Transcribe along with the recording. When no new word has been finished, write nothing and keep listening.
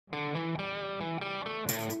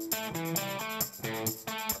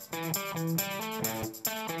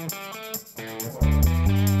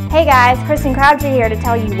Hey guys, Kristen Crabtree here to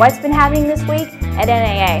tell you what's been happening this week at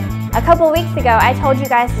NAA. A couple of weeks ago, I told you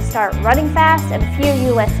guys to start running fast, and a few of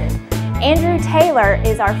you listened. Andrew Taylor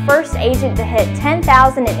is our first agent to hit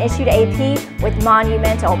 10,000 in issued AP with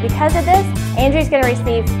Monumental. Because of this, Andrew's going to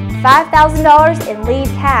receive $5,000 in lead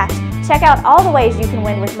cash. Check out all the ways you can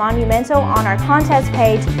win with Monumental on our contest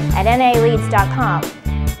page at NALeads.com.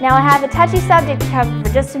 Now I have a touchy subject to cover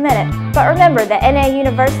for just a minute, but remember that NAA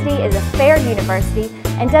University is a fair university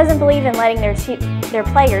and doesn't believe in letting their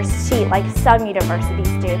players cheat like some universities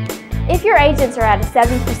do. If your agents are at a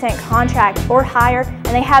 70% contract or higher and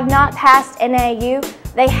they have not passed NAU,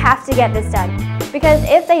 they have to get this done. Because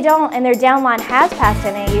if they don't and their downline has passed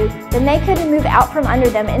NAU, then they could move out from under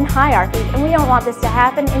them in hierarchy, and we don't want this to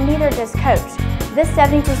happen, and neither does coach. This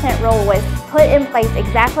 70% rule was put in place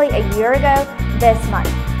exactly a year ago this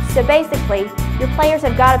month. So basically, your players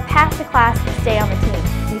have got to pass the class to stay on the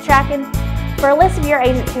team. You tracking? For a list of your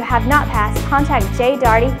agents who have not passed, contact Jay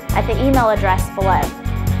Darty at the email address below.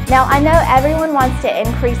 Now, I know everyone wants to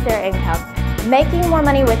increase their income. Making more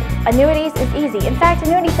money with annuities is easy. In fact,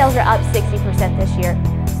 annuity sales are up 60% this year.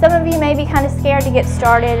 Some of you may be kind of scared to get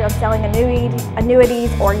started on selling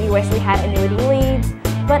annuities, or you wish we had annuity leads.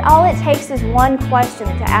 But all it takes is one question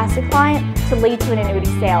to ask a client to lead to an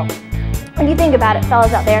annuity sale. When you think about it,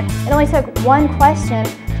 fellas out there, it only took one question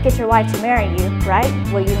to get your wife to marry you, right?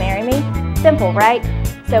 Will you marry me? Simple, right?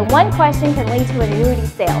 So one question can lead to an annuity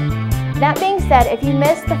sale. That being said, if you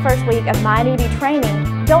missed the first week of My Annuity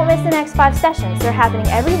training, don't miss the next 5 sessions. They're happening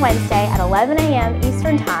every Wednesday at 11 a.m.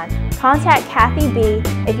 Eastern Time. Contact Kathy B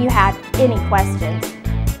if you have any questions.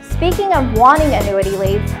 Speaking of wanting annuity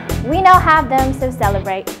leads, we now have them, so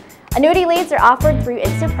celebrate. Annuity leads are offered through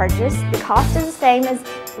instant purchase. The cost is the same as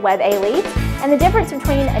Web A leads, and the difference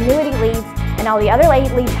between annuity leads and all the other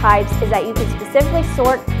lead types is that you can specifically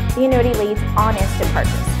sort the annuity leads on instant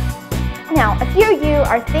purchase. Now, a few of you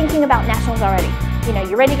are thinking about nationals already. You know,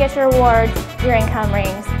 you're ready to get your awards, your income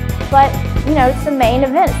rings, but you know, it's the main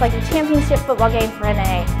event. It's like a championship football game for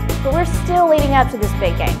NAA. But we're still leading up to this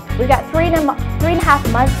big game. We've got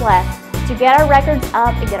 3.5 months left to get our records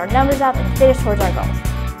up and get our numbers up and finish towards our goals.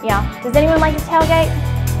 Yeah, does anyone like to tailgate?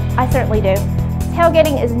 I certainly do.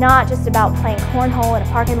 Tailgating is not just about playing cornhole in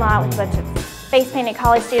a parking lot with a bunch of face-painted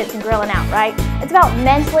college students and grilling out, right? It's about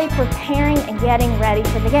mentally preparing and getting ready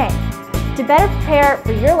for the game. To better prepare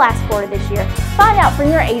for your last quarter this year, find out from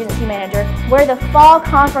your agency manager where the fall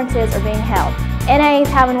conferences are being held. NAA is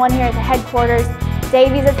having one here at the headquarters,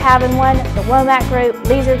 Davies is having one, the Womack Group,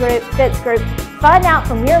 Leisure Group, Fitz Group. Find out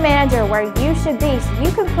from your manager where you should be so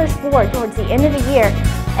you can push forward towards the end of the year,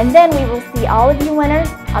 and then we will see all of you winners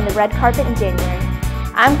on the red carpet in January.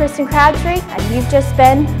 I'm Kristen Crabtree, and you've just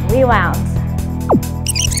been rewound.